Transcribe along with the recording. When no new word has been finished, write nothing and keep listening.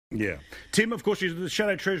Yeah. Tim, of course, you're the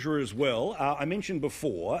Shadow Treasurer as well. I mentioned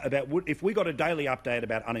before about if we got a daily update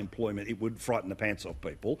about unemployment, it would frighten the pants off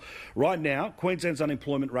people. Right now, Queensland's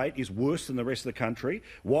unemployment rate is worse than the rest of the country.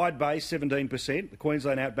 Wide Bay, 17%. The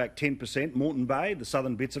Queensland Outback, 10%. Moreton Bay, the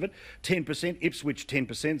southern bits of it, 10%. Ipswich,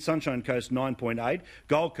 10%. Sunshine Coast, 9.8%.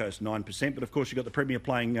 Gold Coast, 9%. But, of course, you've got the Premier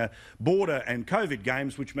playing border and COVID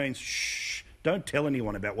games, which means, shh, don't tell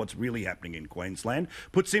anyone about what's really happening in Queensland.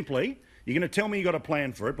 Put simply, you're going to tell me you've got a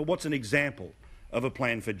plan for it, but what's an example of a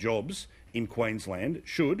plan for jobs in Queensland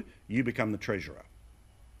should you become the Treasurer?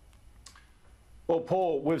 Well,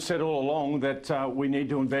 Paul, we've said all along that we need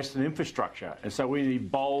to invest in infrastructure. And so we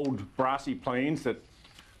need bold, brassy plans that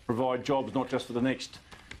provide jobs not just for the next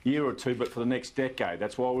year or two, but for the next decade.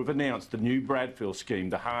 That's why we've announced the new Bradfield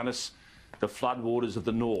scheme to harness the floodwaters of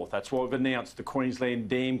the north. That's why we've announced the Queensland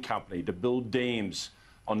Dam Company to build dams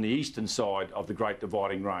on the eastern side of the Great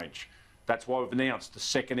Dividing Range. That's why we've announced the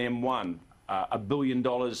second M1, $1 billion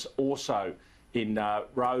also in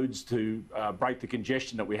roads to break the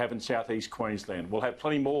congestion that we have in southeast Queensland. We'll have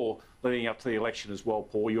plenty more leading up to the election as well,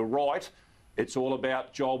 Paul. You're right. It's all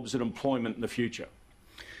about jobs and employment in the future.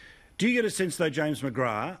 Do you get a sense, though, James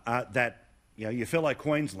McGrath, that your fellow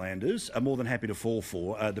Queenslanders are more than happy to fall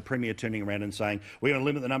for the Premier turning around and saying we're going to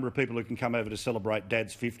limit the number of people who can come over to celebrate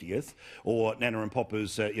Dad's 50th or Nana and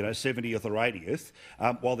Papa's 70th or 80th,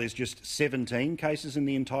 while there's just 17 cases in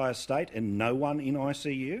the entire state and no one in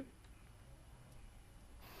ICU?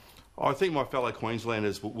 I think my fellow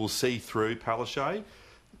Queenslanders will see through Palaszczuk,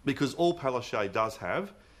 because all Palaszczuk does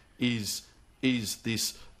have is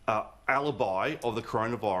this alibi of the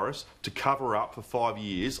coronavirus to cover up for 5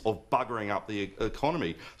 years of buggering up the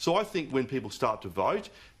economy. So I think when people start to vote,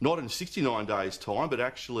 not in 69 days' time, but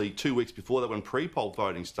actually 2 weeks before that when pre-poll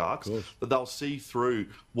voting starts, that they'll see through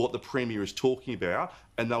what the Premier is talking about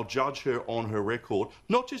and they'll judge her on her record,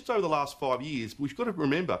 not just over the last 5 years. We've got to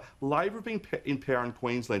remember, Labor have been in power in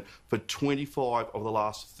Queensland for 25 of the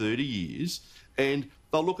last 30 years, and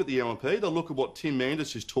they'll look at the LNP, they'll look at what Tim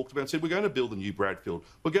Manders has talked about and said, we're going to build a new Bradfield,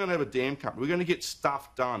 we're going to have a dam company, we're going to get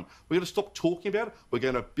stuff done, we're going to stop talking about it, we're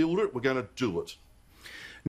going to build it, we're going to do it.